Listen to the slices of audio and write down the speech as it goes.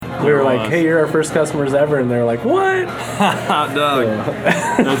We were like, hey, you're our first customers ever. And they're like, what? Doug,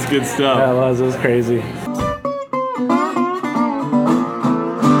 that's good stuff. Yeah, it was crazy.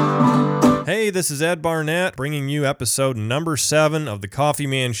 Hey, this is Ed Barnett bringing you episode number 7 of The Coffee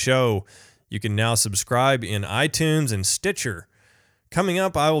Man Show. You can now subscribe in iTunes and Stitcher. Coming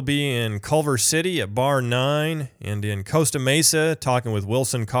up, I will be in Culver City at Bar 9 and in Costa Mesa talking with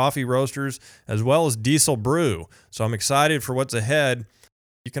Wilson Coffee Roasters as well as Diesel Brew. So I'm excited for what's ahead.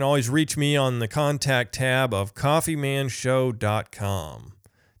 You can always reach me on the contact tab of coffeemanshow.com.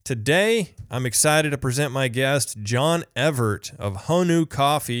 Today, I'm excited to present my guest, John Evert of Honu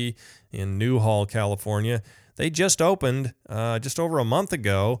Coffee in Newhall, California. They just opened just over a month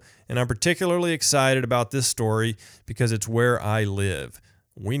ago, and I'm particularly excited about this story because it's where I live.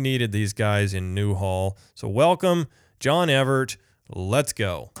 We needed these guys in Newhall. So welcome, John Evert. Let's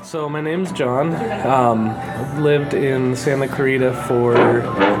go. So my name's John. I've lived in Santa Clarita for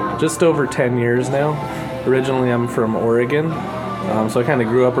just over 10 years now. Originally, I'm from Oregon. So I kind of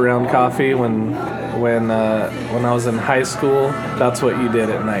grew up around coffee. When I was in high school, that's what you did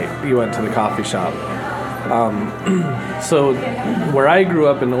at night. You went to the coffee shop. So where I grew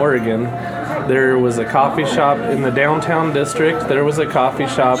up in Oregon, there was a coffee shop in the downtown district. There was a coffee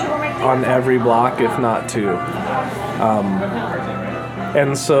shop on every block, if not two.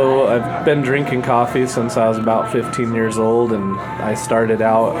 And so I've been drinking coffee since I was about 15 years old, and I started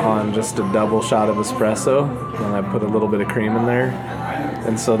out on just a double shot of espresso, and I put a little bit of cream in there.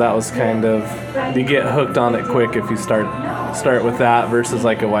 And so that was kind of, you get hooked on it quick if you start with that versus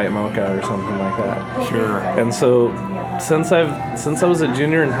like a white mocha or something like that. Sure. And so since I was a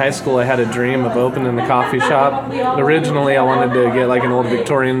junior in high school, I had a dream of opening a coffee shop. Originally, I wanted to get like an old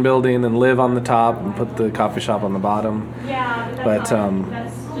Victorian building and live on the top and put the coffee shop on the bottom. But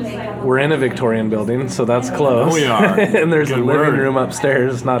we're in a Victorian building, so that's close. We are. And there's Good a living word. room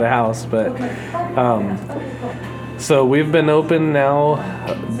upstairs, not a house. But so we've been open now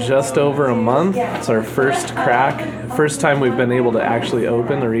just over a month. It's our first time we've been able to actually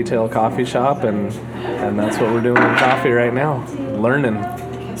open a retail coffee shop, and that's what we're doing in coffee right now, learning.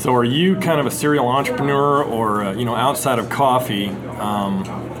 So are you kind of a serial entrepreneur or, outside of coffee?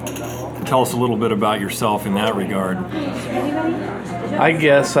 Tell us a little bit about yourself in that regard. I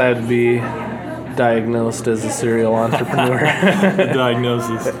guess I'd be diagnosed as a serial entrepreneur. The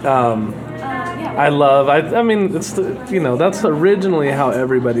diagnosis. I mean, that's originally how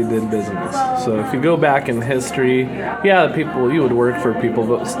everybody did business. So if you go back in history, you would work for people,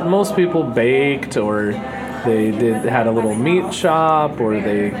 but most people baked, or they had a little meat shop, or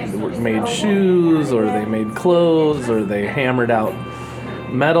they made shoes, or they made clothes, or they hammered out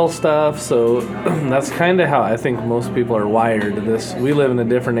metal stuff. So that's kind of how I think most people are wired. We live in a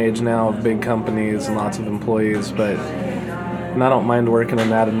different age now of big companies and lots of employees, and I don't mind working in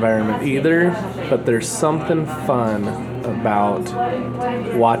that environment either, but there's something fun about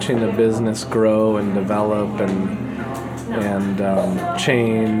watching a business grow and develop and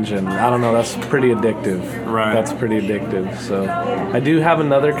change, and I don't know, that's pretty addictive. Right. That's pretty addictive. So I do have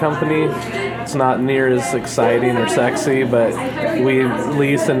another company. It's not near as exciting or sexy, but we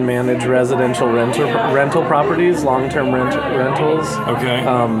lease and manage residential rental properties, long-term rentals. Okay.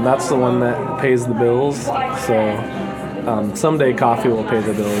 That's the one that pays the bills. So someday coffee will pay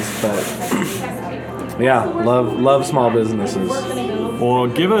the bills, but yeah, love small businesses. Well,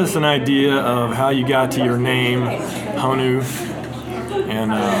 give us an idea of how you got to your name, Honu,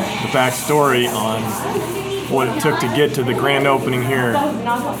 and the backstory on what it took to get to the grand opening here.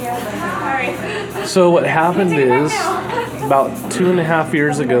 So what happened is, about 2.5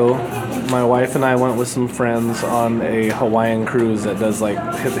 years ago, my wife and I went with some friends on a Hawaiian cruise that does like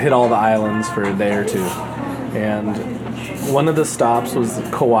hit all the islands for a day or two. And one of the stops was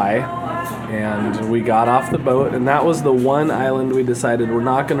Kauai, and we got off the boat, and that was the one island we decided we're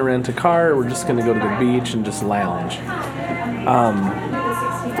not going to rent a car, we're just going to go to the beach and just lounge.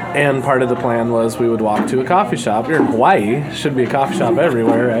 And part of the plan was we would walk to a coffee shop. You're in Hawaii, should be a coffee shop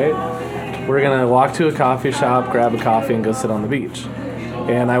everywhere, right? We're going to walk to a coffee shop, grab a coffee, and go sit on the beach.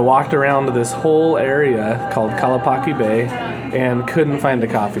 And I walked around this whole area called Kalapaki Bay and couldn't find a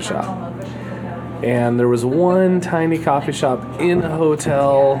coffee shop. And there was one tiny coffee shop in a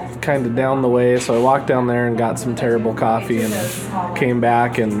hotel kind of down the way, so I walked down there and got some terrible coffee and came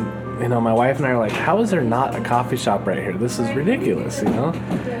back, and my wife and I are like, how is there not a coffee shop right here? This is ridiculous,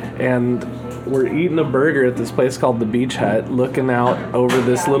 And we're eating a burger at this place called the Beach Hut, looking out over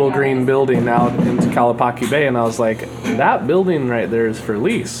this little green building out into Kalapaki Bay, and I was like, that building right there is for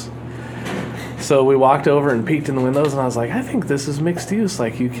lease. So we walked over and peeked in the windows, and I was like, I think this is mixed use.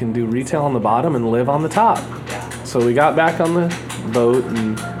 Like, you can do retail on the bottom and live on the top. So we got back on the boat,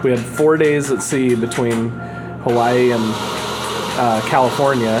 and we had 4 days at sea between Hawaii and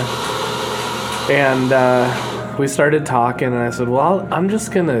California. And we started talking, and I said, well, I'm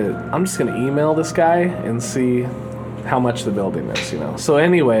just gonna email this guy and see how much the building is, you know. So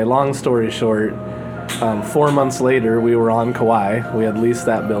anyway, long story short, 4 months later, we were on Kauai. We had leased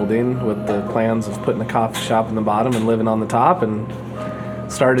that building with the plans of putting a coffee shop in the bottom and living on the top, and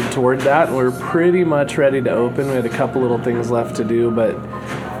started toward that. We're pretty much ready to open. We had a couple little things left to do, but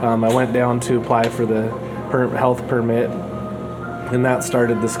I went down to apply for the health permit, and that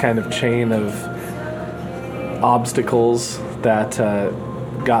started this kind of chain of obstacles that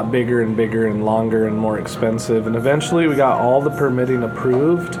got bigger and bigger and longer and more expensive. And eventually we got all the permitting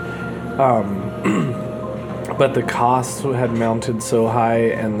approved, but the costs had mounted so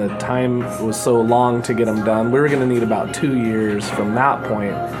high and the time was so long to get them done. We were going to need about 2 years from that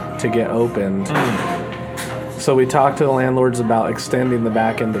point to get opened. So we talked to the landlords about extending the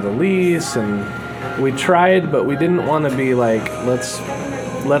back end of the lease, and we tried, but we didn't want to be like, let's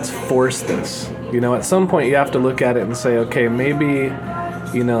force this. You know, at some point you have to look at it and say, okay, maybe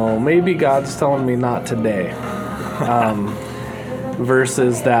God's telling me not today.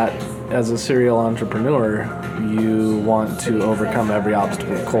 Versus that, as a serial entrepreneur, you want to overcome every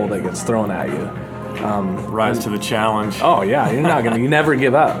obstacle that gets thrown at you. Rise to the challenge. Oh yeah, you never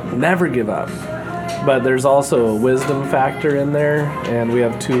give up. Never give up. But there's also a wisdom factor in there, and we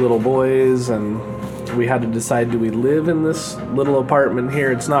have 2 little boys, and we had to decide, do we live in this little apartment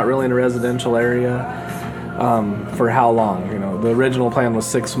here? It's not really in a residential area. For how long? You know, the original plan was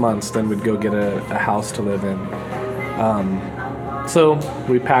 6 months, then we'd go get a house to live in. So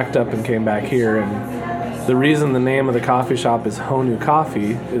we packed up and came back here, and the reason the name of the coffee shop is Honu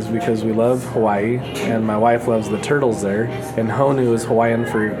Coffee is because we love Hawaii, and my wife loves the turtles there, and Honu is Hawaiian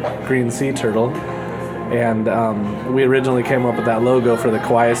for green sea turtle. And we originally came up with that logo for the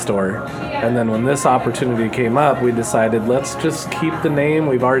Kauai store. And then when this opportunity came up, we decided, let's just keep the name.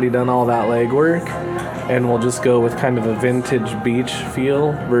 We've already done all that legwork. And we'll just go with kind of a vintage beach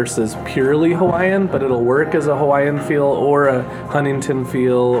feel versus purely Hawaiian, but it'll work as a Hawaiian feel or a Huntington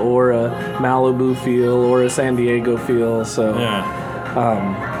feel or a Malibu feel or a San Diego feel. So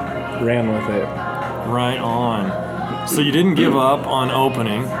ran with it. Right on. So you didn't give up on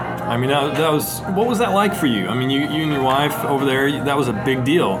opening. I mean, that was, what was that like for you? I mean, you and your wife over there, that was a big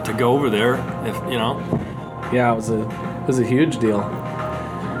deal to go over there, if you know. Yeah, it was a huge deal.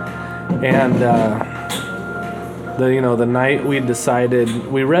 And the night we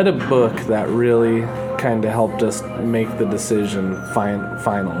decided, we read a book that really kind of helped us make the decision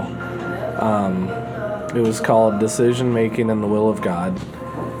final. It was called Decision Making and the Will of God.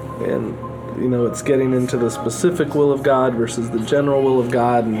 And it's getting into the specific will of God versus the general will of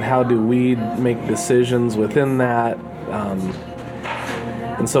God, and how do we make decisions within that.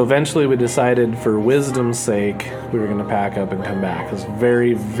 And so eventually we decided, for wisdom's sake, we were going to pack up and come back. It was a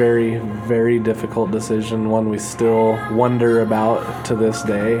very, very, very difficult decision, one we still wonder about to this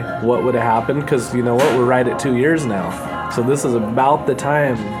day. What would have happened? Because you know what? We're right at 2 years now. So this is about the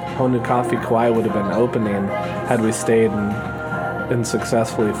time Honu Coffee Kauai would have been opening had we stayed and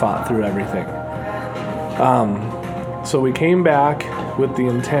successfully fought through everything. So we came back with the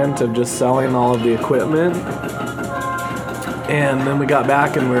intent of just selling all of the equipment. And then we got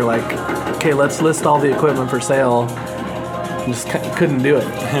back and we were like, okay, let's list all the equipment for sale. Just couldn't do it.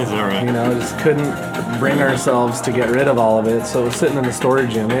 Is that right? Just couldn't bring ourselves to get rid of all of it. So it was sitting in the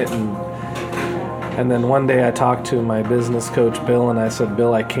storage unit. And then one day I talked to my business coach, Bill, and I said,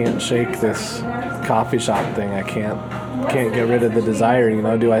 Bill, I can't shake this coffee shop thing. I can't get rid of the desire.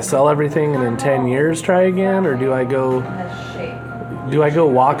 Do I sell everything and in 10 years try again? Or do I go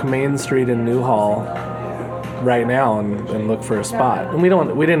walk Main Street in Newhall right now and look for a spot? And we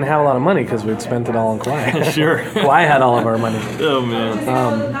didn't have a lot of money because we'd spent it all in Kauai. Sure. Kauai had all of our money. Oh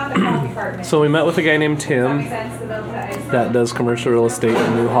man. So we met with a guy named Tim that does commercial real estate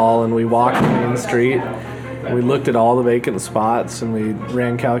in Newhall, and we walked Main Street. We looked at all the vacant spots, and we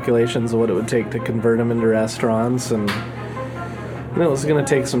ran calculations of what it would take to convert them into restaurants, and it was going to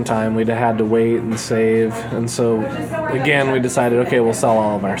take some time. We'd have had to wait and save, and so again we decided, okay, we'll sell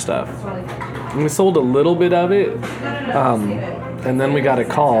all of our stuff. And we sold a little bit of it, and then we got a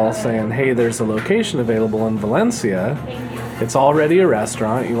call saying, hey, there's a location available in Valencia. It's already a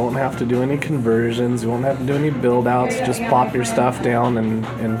restaurant. You won't have to do any conversions. You won't have to do any build-outs. Just plop your stuff down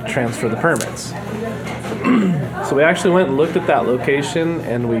and transfer the permits. So we actually went and looked at that location,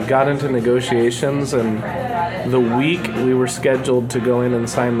 and we got into negotiations, and the week we were scheduled to go in and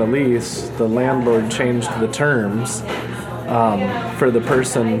sign the lease, the landlord changed the terms for the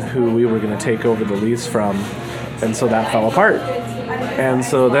person who we were going to take over the lease from, and so that fell apart. And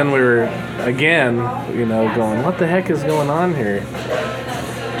so then we were, again, going, what the heck is going on here?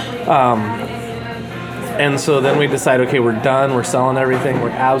 And so then we decided, okay, we're done. We're selling everything. We're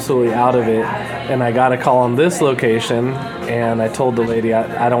absolutely out of it. And I got a call on this location, and I told the lady,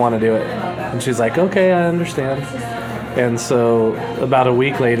 I don't want to do it. And she's like, okay, I understand. And so about a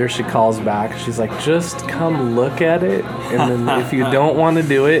week later, she calls back. She's like, just come look at it. And then if you don't want to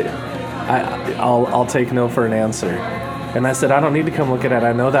do it, I'll take no for an answer. And I said, I don't need to come look at it.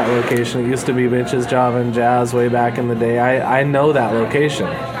 I know that location. It used to be Mitch's Java and Jazz way back in the day. I know that location.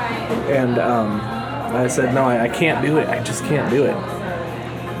 And I said, no, I can't do it. I just can't do it.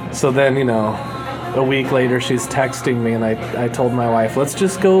 So then, a week later, she's texting me, and I told my wife, let's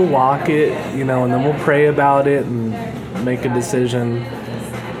just go walk it, and then we'll pray about it and make a decision.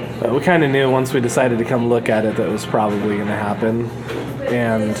 But we kind of knew once we decided to come look at it that it was probably going to happen.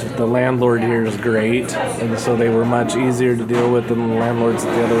 And the landlord here is great, and so they were much easier to deal with than the landlords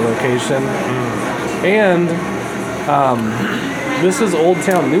at the other location. And this is Old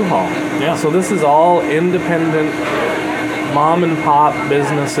Town Newhall. Yeah. So this is all independent mom and pop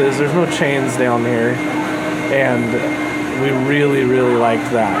businesses. There's no chains down here. And we really, really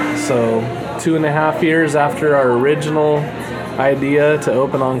liked that. So 2.5 years after our original idea to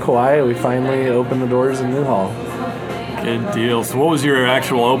open on Kauai, we finally opened the doors in Newhall. Good deal. So what was your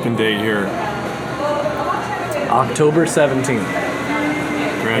actual open date here? October 17th.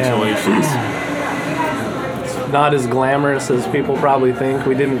 Congratulations. It's not as glamorous as people probably think.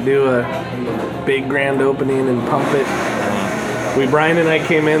 We didn't do a big grand opening and pump it. Brian and I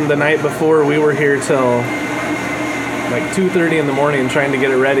came in the night before. We were here till like 2:30 in the morning trying to get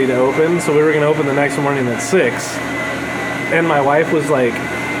it ready to open. So we were going to open the next morning at 6. And my wife was like,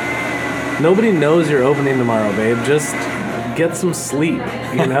 nobody knows you're opening tomorrow, babe. Just get some sleep,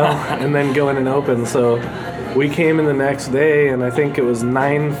 and then go in and open. So we came in the next day, and I think it was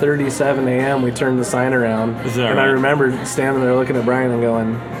 9:37 a.m. We turned the sign around. Is that and right? I remember standing there looking at Brian and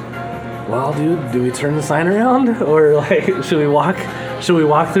going, well, dude, do we turn the sign around? Or should we walk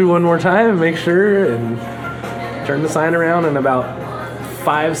through one more time and make sure and turn the sign around? And about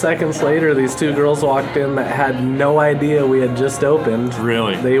 5 seconds later, these 2 girls walked in that had no idea we had just opened.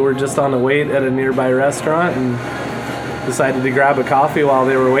 Really? They were just on a wait at a nearby restaurant and decided to grab a coffee while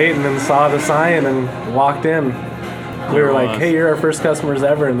they were waiting and saw the sign and walked in. We were like, hey, you're our first customers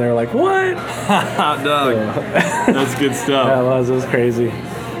ever. And they're like, what? Hot dog. That's good stuff. Yeah, it was crazy.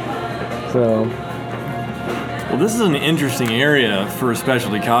 So, well, this is an interesting area for a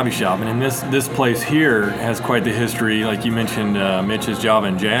specialty coffee shop, and this place here has quite the history. Like you mentioned, Mitch's Java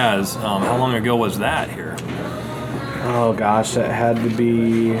and Jazz. How long ago was that here? Oh gosh, that had to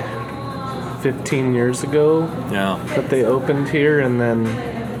be 15 years ago. Yeah. That they opened here, and then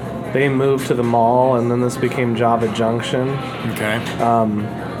they moved to the mall, and then this became Java Junction. Okay.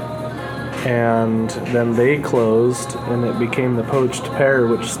 And then they closed, and it became the Poached Pear,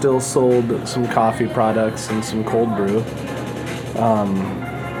 which still sold some coffee products and some cold brew.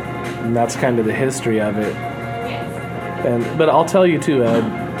 And that's kind of the history of it. But I'll tell you too, Ed,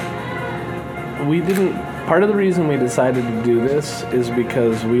 part of the reason we decided to do this is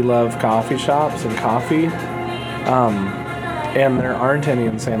because we love coffee shops and coffee. And there aren't any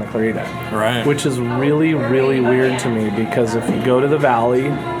in Santa Clarita. Right. Which is really, really weird to me, because if you go to the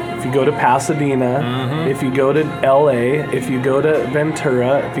Valley, if you go to Pasadena, if you go to LA, if you go to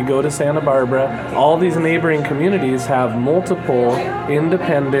Ventura, if you go to Santa Barbara, all these neighboring communities have multiple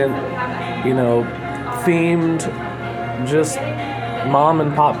independent, themed, just mom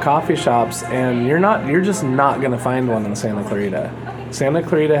and pop coffee shops, and you're just not going to find one in Santa Clarita. Santa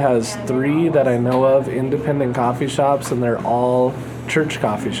Clarita has 3 that I know of, independent coffee shops, and they're all church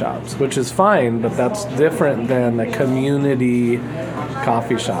coffee shops, which is fine, but that's different than a community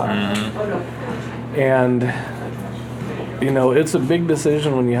coffee shop. And it's a big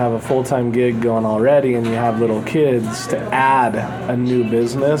decision when you have a full-time gig going already and you have little kids to add a new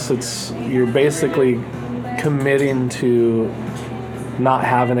business. You're basically committing to not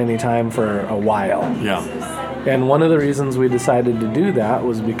having any time for a while. Yeah. And one of the reasons we decided to do that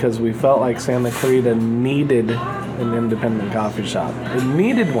was because we felt like Santa Clarita needed an independent coffee shop. It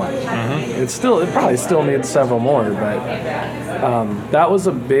needed one. It probably still needs several more, but that was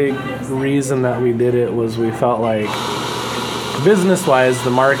a big reason that we did it. Was we felt like business-wise the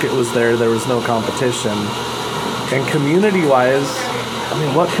market was there was no competition, and community-wise,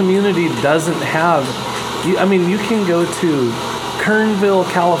 what community doesn't have? You can go to Kernville,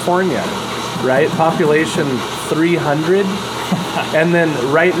 California, right? Population 300. And then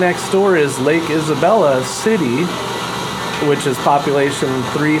right next door is Lake Isabella City, which is population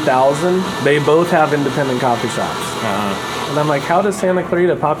 3,000. They both have independent coffee shops. And I'm like, how does Santa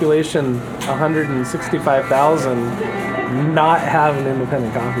Clarita, population 165,000, not have an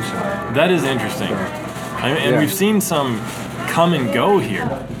independent coffee shop? That is interesting. And we've seen some come and go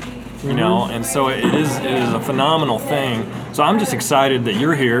here, you know, and so it is a phenomenal thing. So I'm just excited that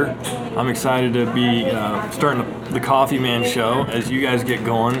you're here. I'm excited to be starting the Coffee Man show as you guys get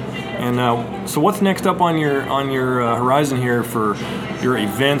going. And so what's next up on your horizon here for your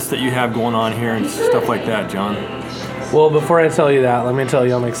events that you have going on here and stuff like that, John? Well, before I tell you that, let me tell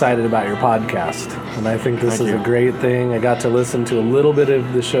you I'm excited about your podcast. And I think this is a great thing. I got to listen to a little bit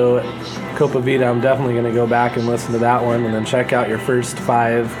of the show at Copa Vida. I'm definitely going to go back and listen to that one and then check out your first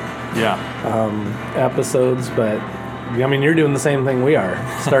 5 episodes. But, I mean, you're doing the same thing we are,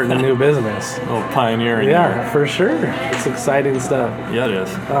 starting a new business. A little pioneering. Yeah, for sure. It's exciting stuff. Yeah, it is.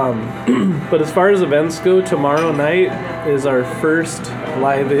 But as far as events go, tomorrow night is our first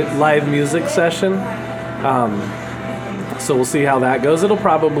live music session. So we'll see how that goes. It'll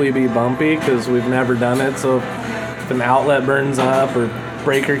probably be bumpy because we've never done it. So if an outlet burns up or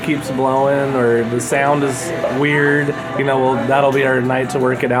breaker keeps blowing or the sound is weird, you know, well, that'll be our night to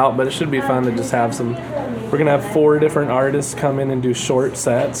work it out. But it should be fun to just have some. We're going to have 4 different artists come in and do short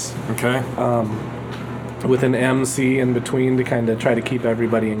sets. Okay. With an MC in between to kind of try to keep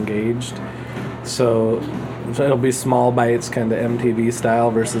everybody engaged. So it'll be small bites, kind of MTV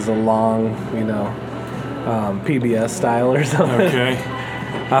style versus a long, you know, PBS style or something. Okay.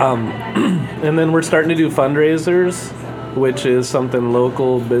 And then we're starting to do fundraisers, which is something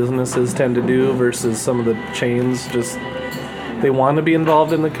local businesses tend to do versus some of the chains. Just they want to be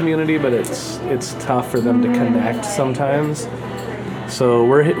involved in the community, but it's tough for them to connect sometimes. So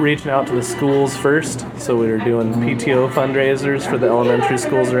we're reaching out to the schools first. So we're doing PTO fundraisers for the elementary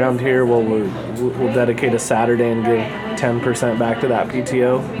schools around here. We'll dedicate a Saturday and give 10% back to that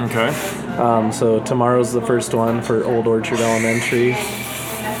PTO. Okay. So tomorrow's the first one for Old Orchard Elementary.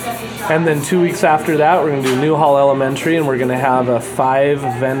 And then 2 weeks after that, we're going to do Newhall Elementary, and we're going to have a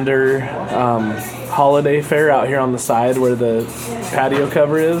 5-vendor holiday fair out here on the side where the patio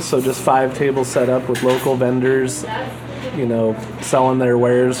cover is. So just 5 tables set up with local vendors, you know, selling their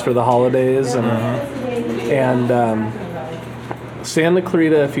wares for the holidays. And Santa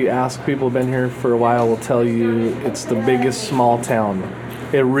Clarita, if you ask people who've been here for a while, will tell you it's the biggest small town.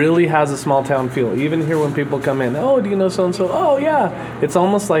 It really has a small town feel. Even here when people come in, oh, do you know so-and-so? Oh, yeah. It's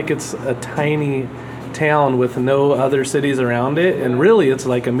almost like it's a tiny town with no other cities around it. And really, it's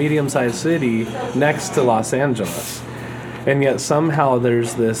like a medium-sized city next to Los Angeles. And yet somehow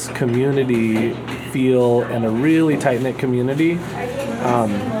there's this community feel and a really tight-knit community,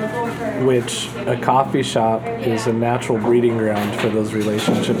 which a coffee shop is a natural breeding ground for those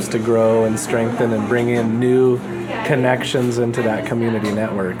relationships to grow and strengthen and bring in new connections into that community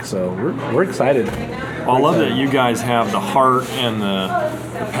network. So we're excited. I love that you guys have the heart and the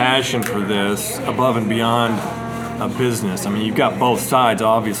passion for this above and beyond a business. I mean, you've got both sides,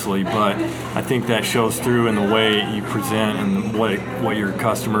 obviously, but I think that shows through in the way you present and what your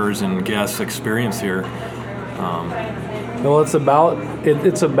customers and guests experience here. Well, it's about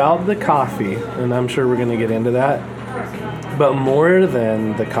the coffee, and I'm sure we're going to get into that. But more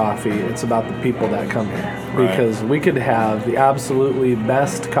than the coffee, it's about the people that come here. Because we could have the absolutely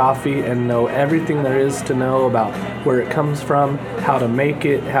best coffee and know everything there is to know about where it comes from, how to make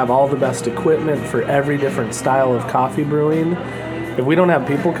it, have all the best equipment for every different style of coffee brewing. If we don't have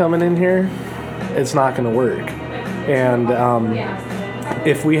people coming in here, it's not going to work. And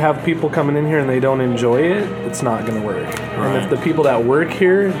if we have people coming in here and they don't enjoy it, it's not going to work. And if the people that work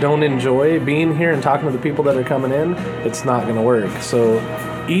here don't enjoy being here and talking to the people that are coming in, it's not going to work. So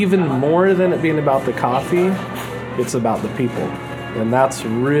even more than it being about the coffee, it's about the people. And that's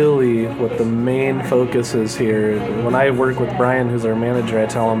really what the main focus is here. When I work with Brian, who's our manager, I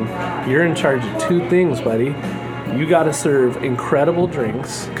tell him, you're in charge of 2 things, buddy. You got to serve incredible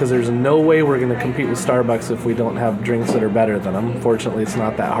drinks, because there's no way we're going to compete with Starbucks if we don't have drinks that are better than them. Fortunately, it's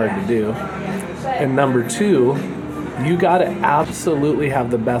not that hard to do. And number 2, you got to absolutely have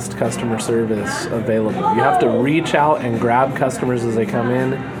the best customer service available. You have to reach out and grab customers as they come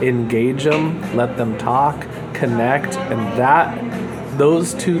in, engage them, let them talk, connect, and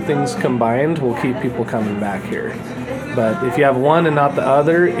those 2 things combined will keep people coming back here. But if you have one and not the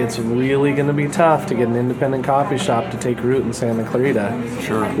other, it's really going to be tough to get an independent coffee shop to take root in Santa Clarita.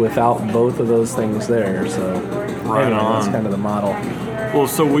 Sure. Without both of those things there. So that's kind of the model. Well,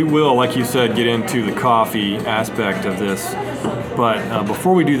 so we will, like you said, get into the coffee aspect of this. But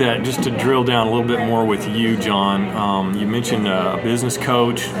before we do that, just to drill down a little bit more with you, John, you mentioned a business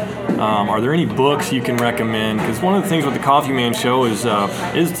coach. Are there any books you can recommend? Because one of the things with the Coffee Man Show is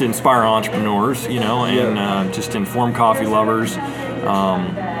to inspire entrepreneurs, and just inform coffee lovers,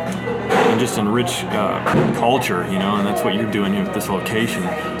 and just enrich culture, and that's what you're doing here at this location.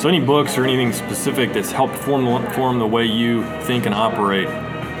 So any books or anything specific that's helped form the way you think and operate?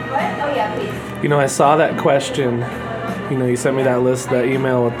 I saw that question. You sent me that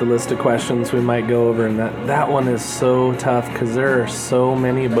email with the list of questions we might go over, and that one is so tough because there are so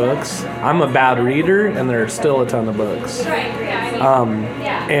many books. I'm a bad reader, and there are still a ton of books.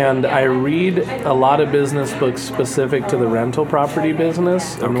 And I read a lot of business books specific to the rental property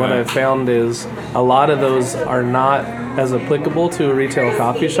business, and what I've found is a lot of those are not as applicable to a retail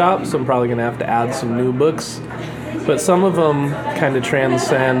coffee shop, so I'm probably going to have to add some new books. But some of them kind of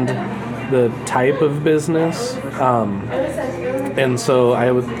transcend the type of business. And so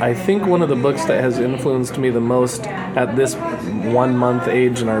I think one of the books that has influenced me the most at this 1 month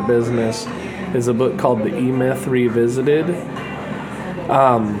age in our business is a book called The E-Myth Revisited.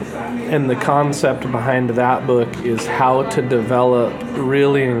 And the concept behind that book is how to develop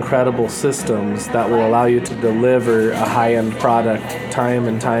really incredible systems that will allow you to deliver a high-end product time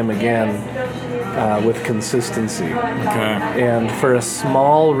and time again with consistency. Okay. And for a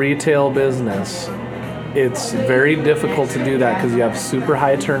small retail business, it's very difficult to do that because you have super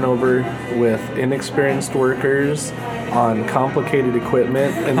high turnover with inexperienced workers on complicated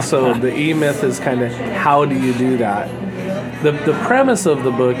equipment. And so the E-Myth is kind of, how do you do that? The premise of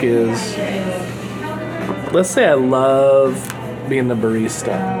the book is, let's say I love being a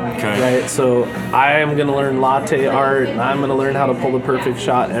barista, right? So I am going to learn latte art, and I'm going to learn how to pull the perfect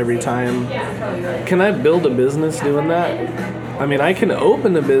shot every time. Can I build a business doing that? I mean, I can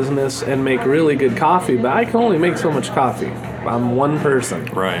open a business and make really good coffee, but I can only make so much coffee. I'm one person.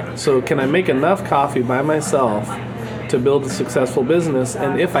 Right. So can I make enough coffee by myself to build a successful business?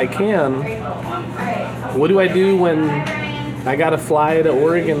 And if I can, what do I do when I got to fly to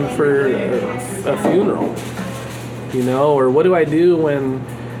Oregon for a funeral? Or what do I do when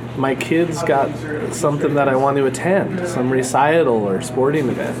my kids got something that I want to attend, some recital or sporting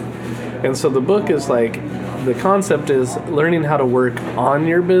event? And so the book is the concept is learning how to work on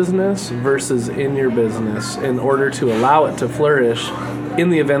your business versus in your business in order to allow it to flourish in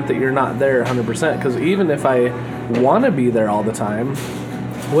the event that you're not there 100%. Because even if I want to be there all the time,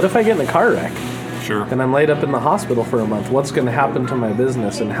 what if I get in a car wreck? Sure. And I'm laid up in the hospital for a month? What's going to happen to my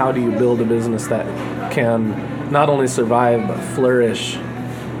business, and how do you build a business that can not only survive but flourish?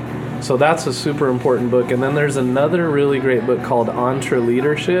 So that's a super important book. And then there's another really great book called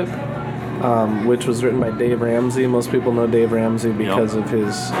EntreLeadership, which was written by Dave Ramsey. Most people know Dave Ramsey because of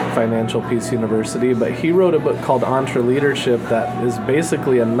his Financial Peace University, but he wrote a book called EntreLeadership that is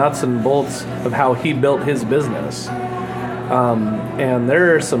basically a nuts and bolts of how he built his business. And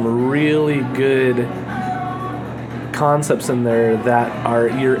there are some really good concepts in there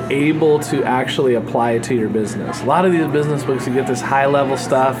that you're able to actually apply to your business. A lot of these business books, you get this high level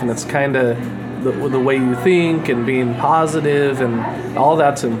stuff, and it's kind of the way you think and being positive, and all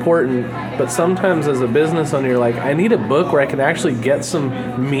that's important. But sometimes as a business owner, you're like, I need a book where I can actually get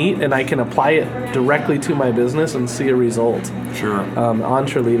some meat and I can apply it directly to my business and see a result. Sure.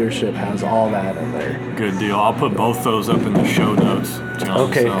 EntreLeadership has all that in there. Good deal. I'll put both those up in the show notes, John.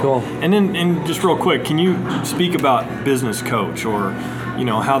 Okay, cool. And just real quick, can you speak about business coach, or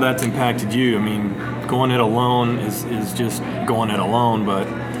how that's impacted you? I mean, going it alone is just going it alone, but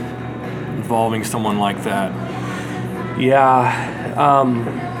involving someone like that. Yeah,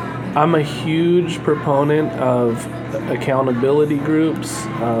 I'm a huge proponent of accountability groups,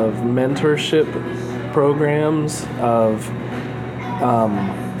 of mentorship programs, of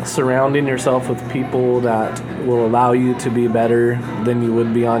surrounding yourself with people that will allow you to be better than you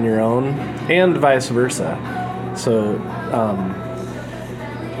would be on your own, and vice versa. So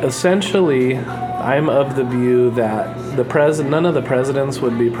essentially, I'm of the view that none of the presidents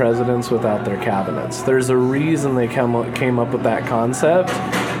would be presidents without their cabinets. There's a reason they came up with that concept.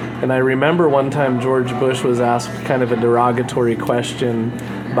 And I remember one time George Bush was asked kind of a derogatory question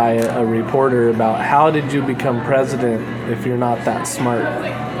by a reporter about, how did you become president if you're not that smart?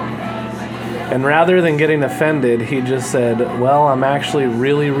 And rather than getting offended, he just said, well, I'm actually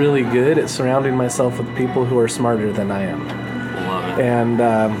really, really good at surrounding myself with people who are smarter than I am. And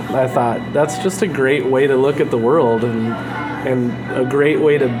I thought that's just a great way to look at the world, and a great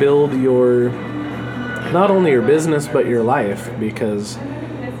way to build not only your business but your life, because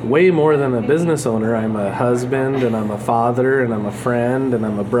way more than a business owner, I'm a husband, and I'm a father, and I'm a friend, and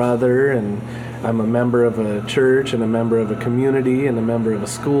I'm a brother, and I'm a member of a church and a member of a community and a member of a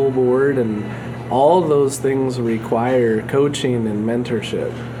school board, and all those things require coaching and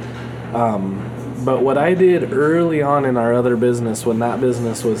mentorship. But what I did early on in our other business, when that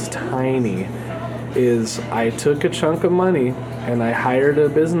business was tiny, is I took a chunk of money and I hired a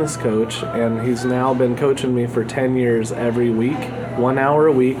business coach, and he's now been coaching me for 10 years every week, 1 hour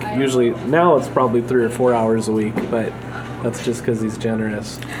a week. Usually now it's probably 3 or 4 hours a week, but that's just because he's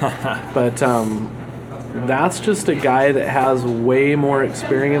generous. But that's just a guy that has way more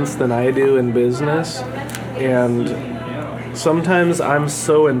experience than I do in business. And sometimes I'm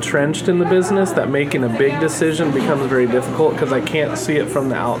so entrenched in the business that making a big decision becomes very difficult because I can't see it from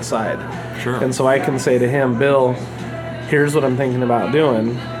the outside. Sure. And so I can say to him, Bill, here's what I'm thinking about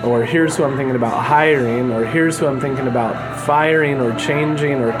doing, or here's who I'm thinking about hiring, or here's who I'm thinking about firing or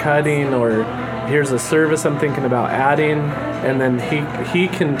changing or cutting, or here's a service I'm thinking about adding. And then he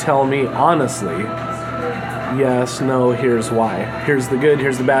can tell me honestly, yes, no, here's why. Here's the good,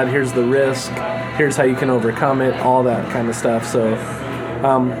 here's the bad, here's the risk, here's how you can overcome it, all that kind of stuff. So,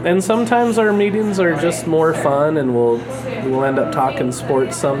 and sometimes our meetings are just more fun, and we'll end up talking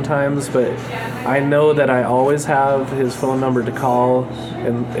sports sometimes, but I know that I always have his phone number to call,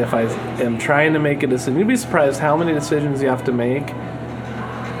 and if I am trying to make a decision, you'd be surprised how many decisions you have to make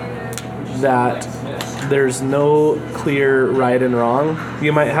that there's no clear right and wrong.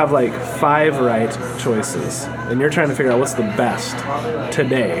 You might have like 5 right choices, and you're trying to figure out what's the best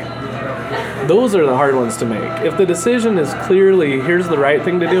today. Those are the hard ones to make. If the decision is clearly, here's the right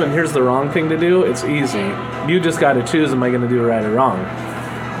thing to do and here's the wrong thing to do, it's easy. You just got to choose, am I going to do right or wrong?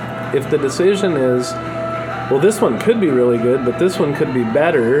 If the decision is, well, this one could be really good, but this one could be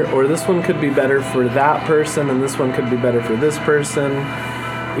better, or this one could be better for that person, and this one could be better for this person,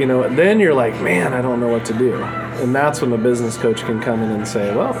 then you're like, man, I don't know what to do. And that's when the business coach can come in and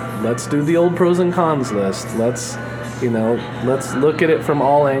say, well, let's do the old pros and cons list. Let's look at it from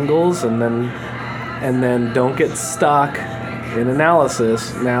all angles, and then don't get stuck in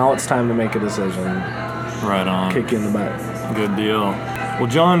analysis. Now it's time to make a decision. Right on. Kick you in the butt. Good deal. Well,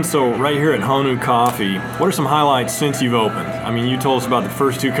 John, so right here at Honu Coffee, what are some highlights since you've opened? I mean, you told us about the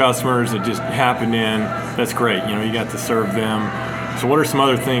first 2 customers that just happened in. That's great. You got to serve them. So what are some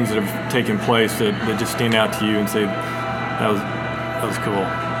other things that have taken place that just stand out to you and say, that was cool?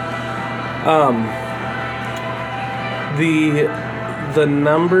 The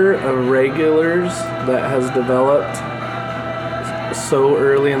number of regulars that has developed so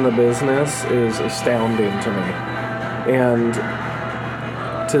early in the business is astounding to me. And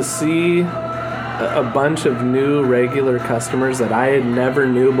to see a bunch of new regular customers that I had never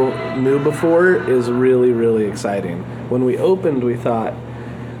knew before is really, really exciting. When we opened, we thought,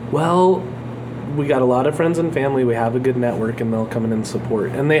 well, we got a lot of friends and family, we have a good network, and they'll come in and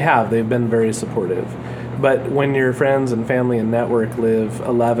support. And they've been very supportive. But when your friends and family and network live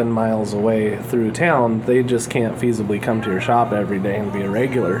 11 miles away through town, they just can't feasibly come to your shop every day and be a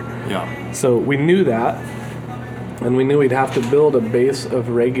regular. Yeah. So we knew that, and we knew we'd have to build a base of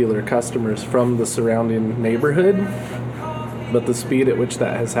regular customers from the surrounding neighborhood. But the speed at which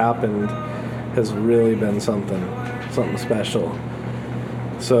that has happened has really been something special.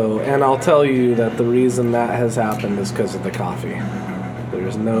 So, and I'll tell you that the reason that has happened is because of the coffee.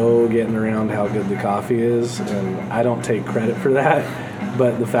 There's no getting around how good the coffee is, and I don't take credit for that,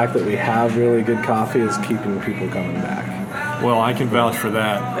 but the fact that we have really good coffee is keeping people coming back. Well, I can vouch for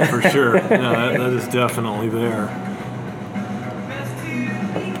that, for sure. No, that is definitely there.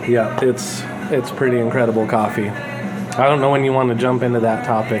 Yeah, it's pretty incredible coffee. I don't know when you want to jump into that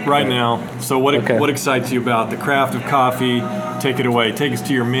topic. Right now. So what excites you about the craft of coffee? Take it away. Take us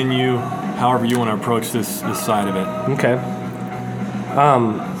to your menu, however you want to approach this side of it. Okay.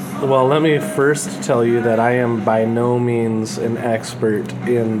 Well, let me first tell you that I am by no means an expert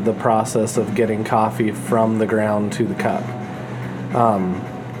in the process of getting coffee from the ground to the cup.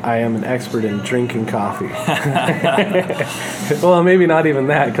 I am an expert in drinking coffee. Well, maybe not even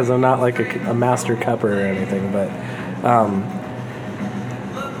that, because I'm not like a master cupper or anything, but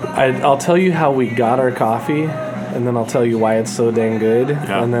I'll tell you how we got our coffee, and then I'll tell you why it's so dang good,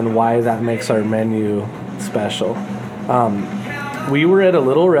 and then why that makes our menu special. We were at a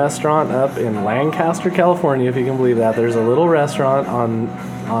little restaurant up in Lancaster, California, if you can believe that. There's a little restaurant on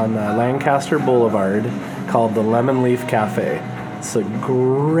Lancaster Boulevard called the Lemon Leaf Cafe. It's a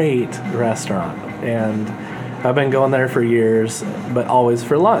great restaurant, and I've been going there for years, but always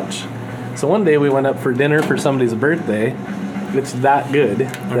for lunch. So one day we went up for dinner for somebody's birthday. It's that good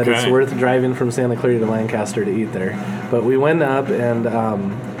that it's worth driving from Santa Clara to Lancaster to eat there. But we went up, and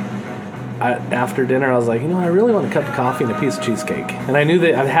after dinner, I was like, I really want a cup of coffee and a piece of cheesecake. And I knew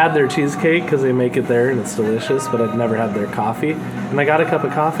that I'd had their cheesecake because they make it there and it's delicious, but I'd never had their coffee. And I got a cup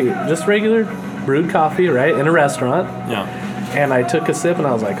of coffee, just regular brewed coffee, right, in a restaurant. Yeah. And I took a sip and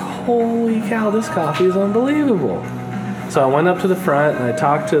I was like, holy cow, this coffee is unbelievable. So I went up to the front and I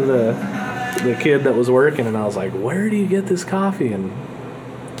talked to the kid that was working, and I was like, where do you get this coffee? And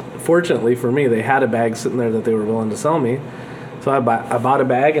fortunately for me, they had a bag sitting there that they were willing to sell me. So I bought a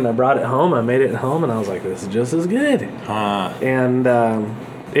bag and I brought it home. I made it at home and I was like, this is just as good. And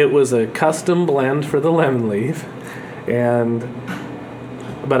it was a custom blend for the lemon leaf.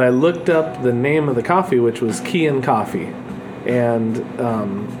 But I looked up the name of the coffee, which was Kian Coffee. And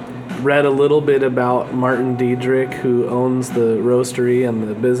read a little bit about Martin Diedrich, who owns the roastery and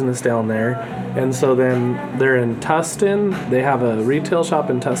the business down there. And so then they're in Tustin. They have a retail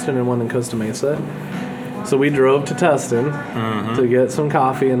shop in Tustin and one in Costa Mesa. So we drove to Tustin to get some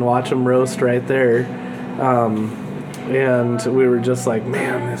coffee and watch them roast right there. And we were just like,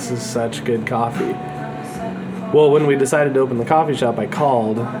 man, this is such good coffee. Well, when we decided to open the coffee shop, I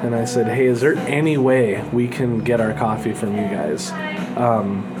called and I said, hey, is there any way we can get our coffee from you guys?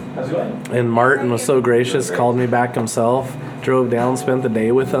 And Martin was so gracious, called me back himself, drove down, spent the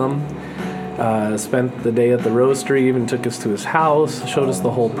day with them, spent the day at the roastery, even took us to his house, showed us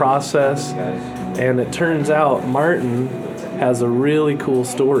the whole process. And it turns out Martin has a really cool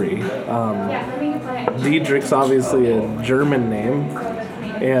story. Diedrich's obviously a German name,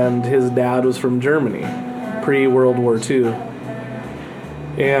 and his dad was from Germany, pre-World War II.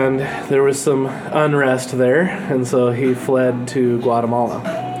 And there was some unrest there, and so he fled to Guatemala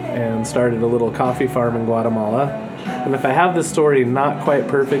and started a little coffee farm in Guatemala. And if I have this story not quite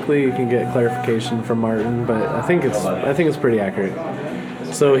perfectly, you can get clarification from Martin, but I think it's pretty accurate.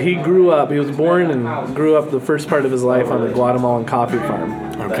 So he was born and grew up the first part of his life on the Guatemalan coffee farm.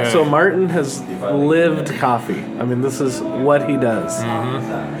 Okay. So Martin has lived coffee. I mean, this is what he does.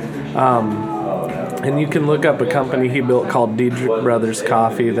 And you can look up a company he built called Diedrich Brothers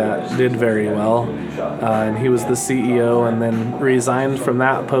Coffee that did very well. And he was the CEO and then resigned from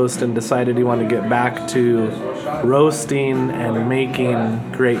that post and decided he wanted to get back to roasting and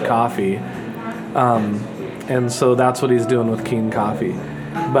making great coffee. And so that's what he's doing with Kian Coffee.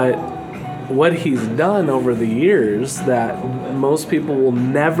 But what he's done over the years that most people will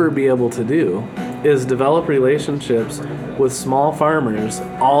never be able to do is develop relationships with small farmers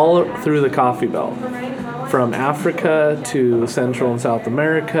all through the coffee belt, from Africa to Central and South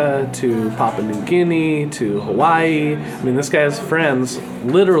America to Papua New Guinea to Hawaii. I mean, this guy has friends,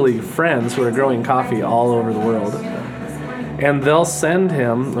 literally friends, who are growing coffee all over the world. And they'll send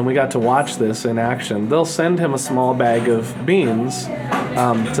him, and we got to watch this in action, they'll send him a small bag of beans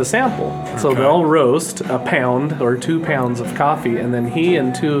to sample. So they'll roast a pound or 2 pounds of coffee, and then he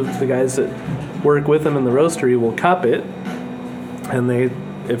and two of the guys that work with him in the roastery will cup it. And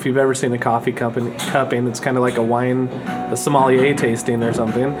if you've ever seen a coffee cupping, it's kind of like a sommelier tasting or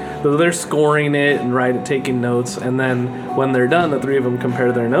something. So they're scoring it and taking notes, and then when they're done, the three of them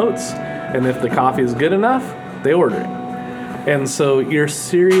compare their notes, and if the coffee is good enough, they order it. And so you're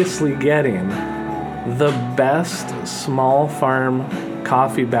seriously getting the best small farm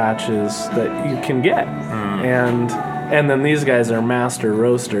coffee batches that you can get. And then these guys are master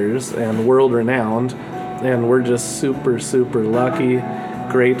roasters and world renowned, and we're just super, super lucky,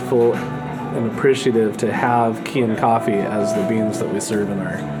 grateful, and appreciative to have Kian Coffee as the beans that we serve in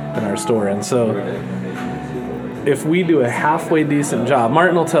our store. And so if we do a halfway decent job,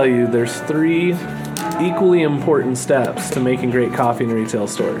 Martin will tell you there's 3 equally important steps to making great coffee in a retail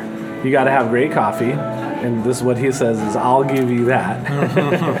store. You got to have great coffee, and this is what he says is, I'll give you that.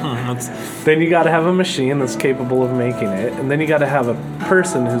 Then you got to have a machine that's capable of making it, and then you got to have a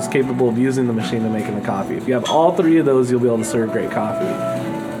person who's capable of using the machine and making the coffee. If you have all 3 of those, you'll be able to serve great coffee.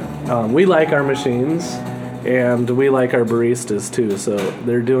 We like our machines, and we like our baristas too, so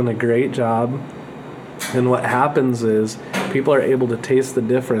they're doing a great job. And what happens is people are able to taste the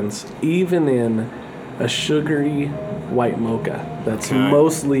difference even in a sugary white mocha that's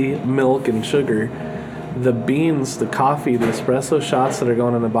mostly milk and sugar. The beans, the coffee, the espresso shots that are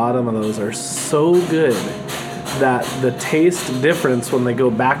going in the bottom of those are so good that the taste difference when they go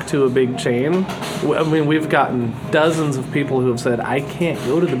back to a big chain, I mean, we've gotten dozens of people who have said, I can't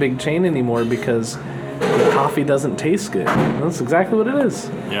go to the big chain anymore because the coffee doesn't taste good. And that's exactly what it is.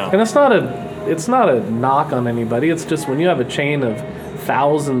 Yeah. And it's not a knock on anybody. It's just when you have a chain of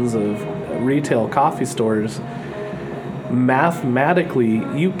thousands of retail coffee stores, mathematically,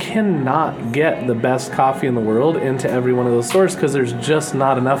 you cannot get the best coffee in the world into every one of those stores because there's just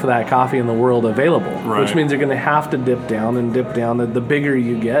not enough of that coffee in the world available. Right. Which means you're going to have to dip down and dip down. The bigger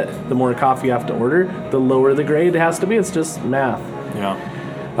you get, the more coffee you have to order, the lower the grade has to be. It's just math.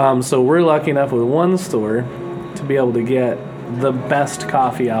 Yeah. So we're lucky enough with one store to be able to get the best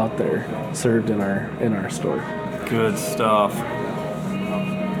coffee out there served in our store. Good stuff.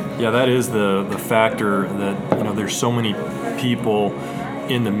 Yeah, that is the factor that, you know, there's so many people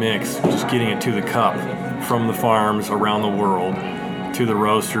in the mix just getting it to the cup from the farms around the world to the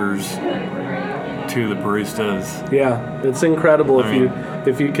roasters to the baristas. Yeah, it's incredible.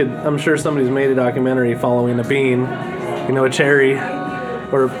 If you could, I'm sure somebody's made a documentary following a bean, you know, a cherry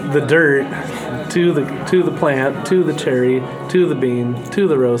or the dirt to the plant, to the cherry, to the bean, to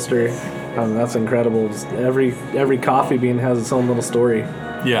the roaster. That's incredible. Every coffee bean has its own little story.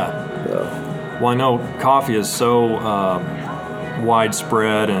 Yeah. Well, I know coffee is so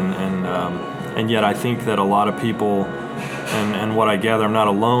widespread, and yet I think that a lot of people, and what I gather, I'm not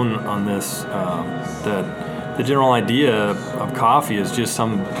alone on this, that the general idea of coffee is just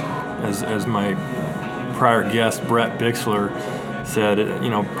as my prior guest, Brett Bixler, said,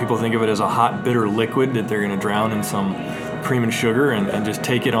 you know, people think of it as a hot, bitter liquid that they're going to drown in some cream and sugar and just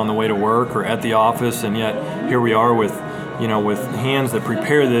take it on the way to work or at the office, and yet here we are with hands that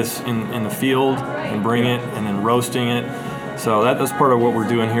prepare this in the field and bring it and then roasting it. So that's part of what we're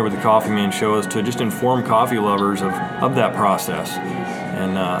doing here with the Coffee Man Show, is to just inform coffee lovers of that process.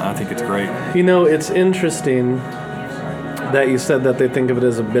 And I think it's great. You know, it's interesting that you said that they think of it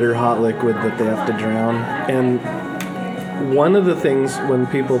as a bitter hot liquid that they have to drown. And one of the things when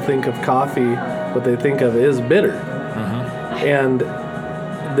people think of coffee, what they think of is bitter. Mm-hmm. And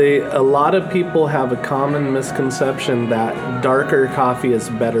a lot of people have a common misconception that darker coffee is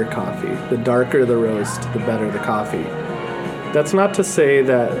better coffee. The darker the roast, the better the coffee. That's not to say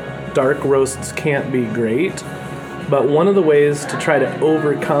that dark roasts can't be great, but one of the ways to try to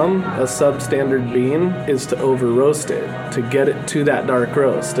overcome a substandard bean is to over roast it, to get it to that dark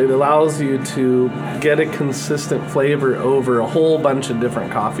roast. It allows you to get a consistent flavor over a whole bunch of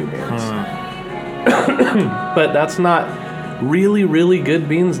different coffee beans. But that's not... Really, really good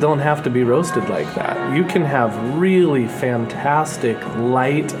beans don't have to be roasted like that. You can have really fantastic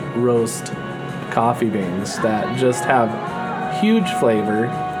light roast coffee beans that just have huge flavor,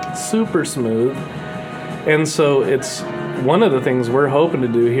 super smooth. And so it's one of the things we're hoping to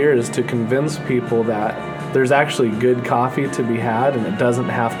do here is to convince people that there's actually good coffee to be had and it doesn't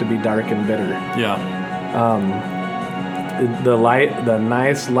have to be dark and bitter. Yeah. The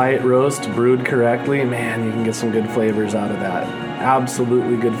nice light roast brewed correctly, man, you can get some good flavors out of that.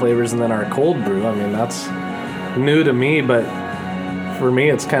 Absolutely good flavors. And then our cold brew, I mean, that's new to me, but for me,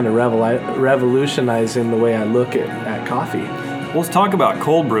 it's kind of revolutionizing the way I look at coffee. Well, let's talk about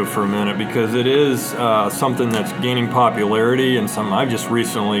cold brew for a minute, because it is something that's gaining popularity, and something I've just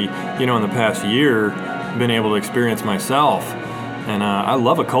recently, in the past year, been able to experience myself. And I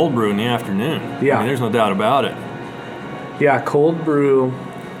love a cold brew in the afternoon. Yeah. I mean, there's no doubt about it. Yeah, cold brew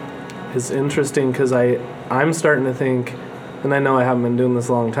is interesting because I'm starting to think, and I know I haven't been doing this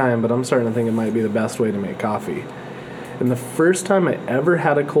a long time, but I'm starting to think it might be the best way to make coffee. And the first time I ever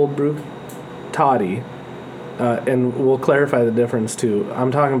had a cold brew toddy, and we'll clarify the difference too.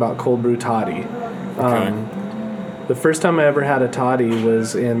 I'm talking about cold brew toddy. Okay. The first time I ever had a toddy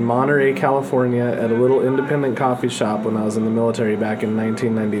was in Monterey, California, at a little independent coffee shop when I was in the military back in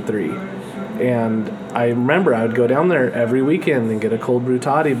 1993. And I remember I would go down there every weekend and get a cold brew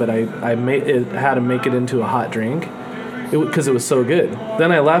toddy, but I had to make it into a hot drink because it was so good.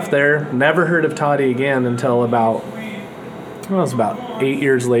 Then I left there, never heard of toddy again until about 8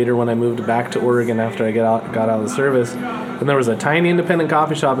 years later when I moved back to Oregon after I got out of the service. And there was a tiny independent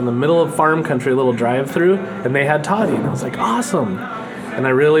coffee shop in the middle of farm country, a little drive-through, and they had toddy. And I was like, awesome. And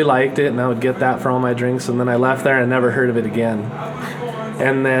I really liked it, and I would get that for all my drinks. And then I left there and never heard of it again.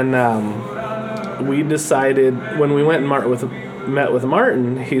 And then we decided, when we went and met with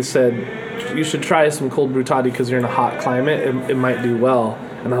Martin, he said, you should try some cold brew toddy because you're in a hot climate. It might do well.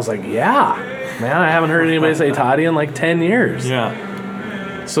 And I was like, yeah, man, I haven't heard anybody say toddy in like 10 years.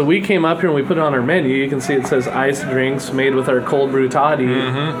 Yeah. So we came up here and we put it on our menu. You can see it says iced drinks made with our cold brew toddy.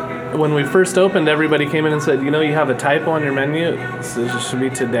 Mm-hmm. When we first opened, everybody came in and said, you have a typo on your menu. It should be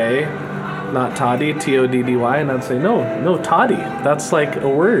today, not toddy, Toddy. And I'd say, no, toddy. That's like a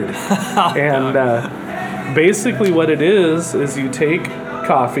word. And basically what it is you take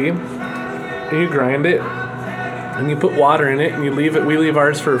coffee and you grind it and you put water in it and you leave it. We leave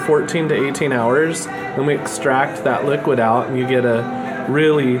ours for 14 to 18 hours. Then we extract that liquid out and you get a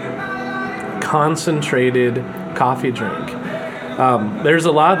really concentrated, coffee drink. There's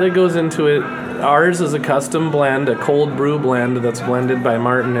a lot that goes into it. Ours is a custom blend, a cold brew blend that's blended by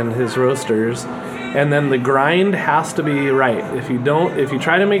Martin and his roasters. And then the grind has to be right. If you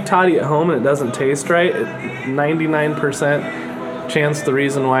try to make toddy at home and it doesn't taste right, 99% chance the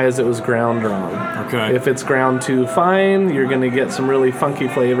reason why is it was ground wrong. Okay. If it's ground too fine, you're going to get some really funky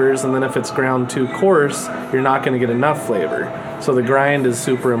flavors. And then if it's ground too coarse, you're not going to get enough flavor. So the grind is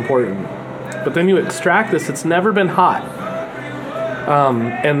super important. But then you extract this, it's never been hot.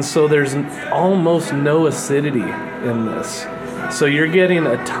 And so there's almost no acidity in this. So you're getting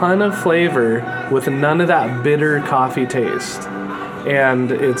a ton of flavor with none of that bitter coffee taste.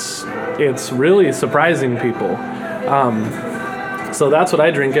 And it's really surprising people. So that's what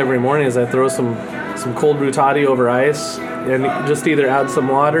I drink every morning is I throw some cold brew toddy over ice and just either add some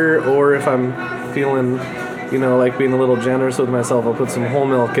water, or if I'm feeling, like being a little generous with myself, I'll put some whole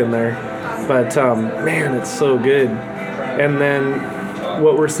milk in there. But man, it's so good. And then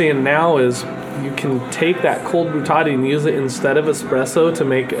what we're seeing now is you can take that cold brew toddy and use it instead of espresso to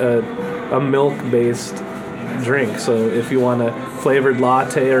make a milk-based drink. So if you want a flavored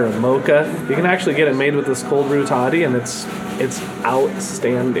latte or a mocha, you can actually get it made with this cold brew toddy, and it's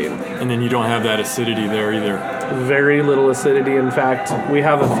outstanding. And then you don't have that acidity there either. Very little acidity. In fact, we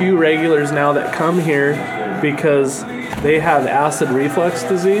have a few regulars now that come here because they have acid reflux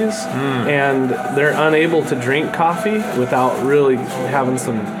disease and they're unable to drink coffee without really having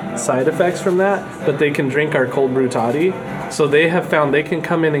some side effects from that, but they can drink our cold brew toddy. So they have found they can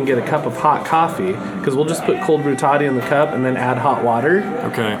come in and get a cup of hot coffee because we'll just put cold brew toddy in the cup and then add hot water.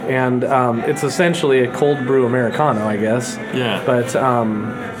 Okay. And it's essentially a cold brew Americano, I guess. Yeah.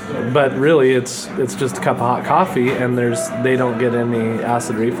 But really it's just a cup of hot coffee, and they don't get any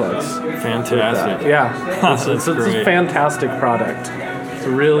acid reflux. Fantastic. Yeah. It's a fantastic product. It's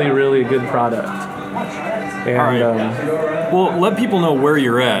a really, really good product. And, all right. Well, let people know where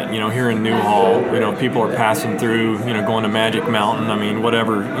you're at, here in Newhall. People are passing through, going to Magic Mountain. I mean,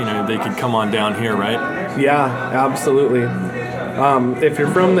 whatever, they could come on down here, right? Yeah, absolutely. If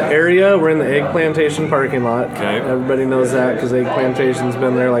you're from the area, we're in the Egg Plantation parking lot. Okay. Everybody knows that because Egg Plantation's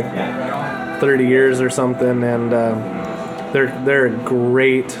been there like 30 years or something, and they're a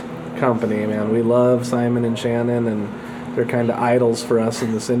great company, man. We love Simon and Shannon, and they're kind of idols for us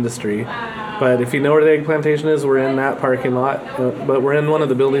in this industry. But if you know where the Egg Plantation is, we're in that parking lot. But we're in one of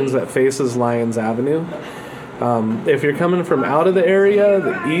the buildings that faces Lyons Avenue. If you're coming from out of the area,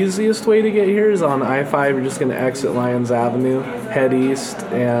 the easiest way to get here is on I-5. You're just going to exit Lyons Avenue, head east,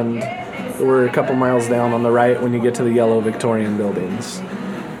 and we're a couple miles down on the right when you get to the yellow Victorian buildings.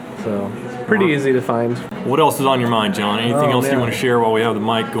 So pretty easy to find. What else is on your mind, John? Anything else you want to share while we have the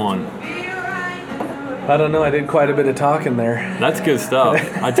mic going? I don't know. I did quite a bit of talking there. That's good stuff.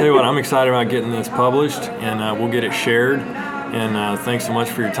 I tell you what, I'm excited about getting this published, and we'll get it shared. And thanks so much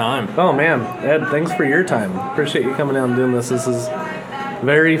for your time. Oh, man. Ed, thanks for your time. Appreciate you coming down and doing this. This is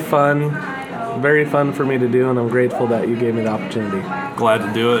very fun for me to do, and I'm grateful that you gave me the opportunity. Glad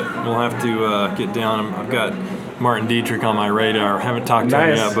to do it. We'll have to get down. I've got Martin Dietrich on my radar. I haven't talked to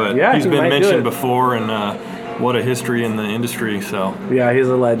him yet, but he's been mentioned before, and what a history in the industry. So yeah, he's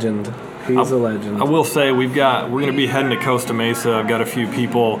a legend. He's a legend. I will say we're going to be heading to Costa Mesa. I've got a few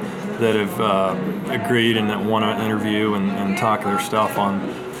people that have agreed and that want to interview and talk their stuff on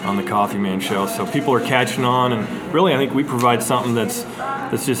the Coffee Man Show. So people are catching on, and really I think we provide something that's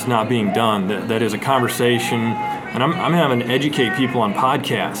just not being done. That is a conversation, and I'm having to educate people on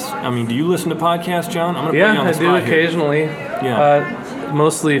podcasts. I mean, do you listen to podcasts, John? I'm going to put you on the spot I do occasionally. Yeah.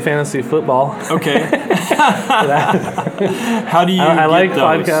 Mostly fantasy football. Okay. How do you I like those?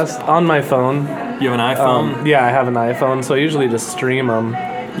 podcasts on my phone. You have an iPhone? Yeah, I have an iPhone, so I usually just stream them.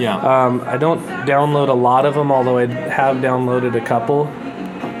 Yeah. I don't download a lot of them, although I have downloaded a couple.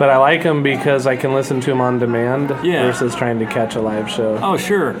 But I like them because I can listen to them on demand versus trying to catch a live show. Oh,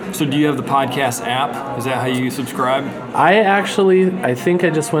 sure. So do you have the podcast app? Is that how you subscribe? I think I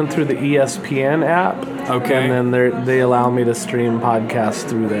just went through the ESPN app. Okay. And then they allow me to stream podcasts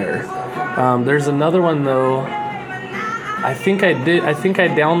through there. There's another one, though. I think I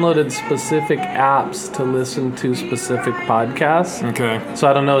downloaded specific apps to listen to specific podcasts. Okay. So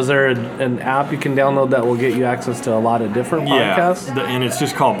I don't know, is there an app you can download that will get you access to a lot of different podcasts? Yeah, and it's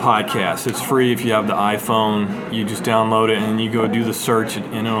just called Podcast. It's free if you have the iPhone. You just download it and you go do the search,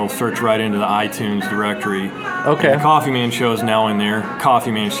 and it'll search right into the iTunes directory. Okay. And the Coffee Man Show is now in there. Coffee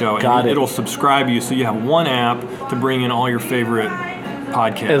Man Show. Got it. It'll subscribe you, so you have one app to bring in all your favorite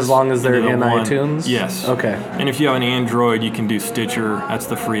podcasts. As long as they're in iTunes? Yes. Okay. And if you have an Android, you can do Stitcher. That's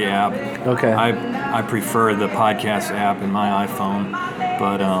the free app. Okay. I prefer the podcast app in my iPhone.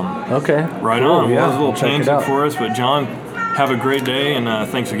 But Okay. right Cool, on. yeah, Well, it was a little check it tangent out. for us, but John, have a great day, and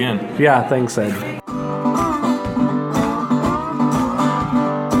thanks again. Yeah, thanks, Ed.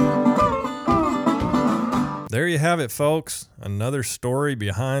 There you have it, folks. Another story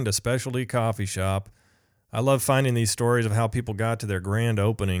behind a specialty coffee shop. I love finding these stories of how people got to their grand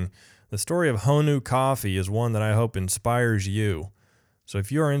opening. The story of Honu Coffee is one that I hope inspires you. So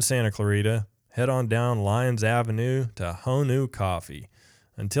if you're in Santa Clarita, head on down Lyons Avenue to Honu Coffee.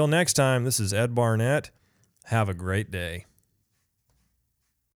 Until next time, this is Ed Barnett. Have a great day.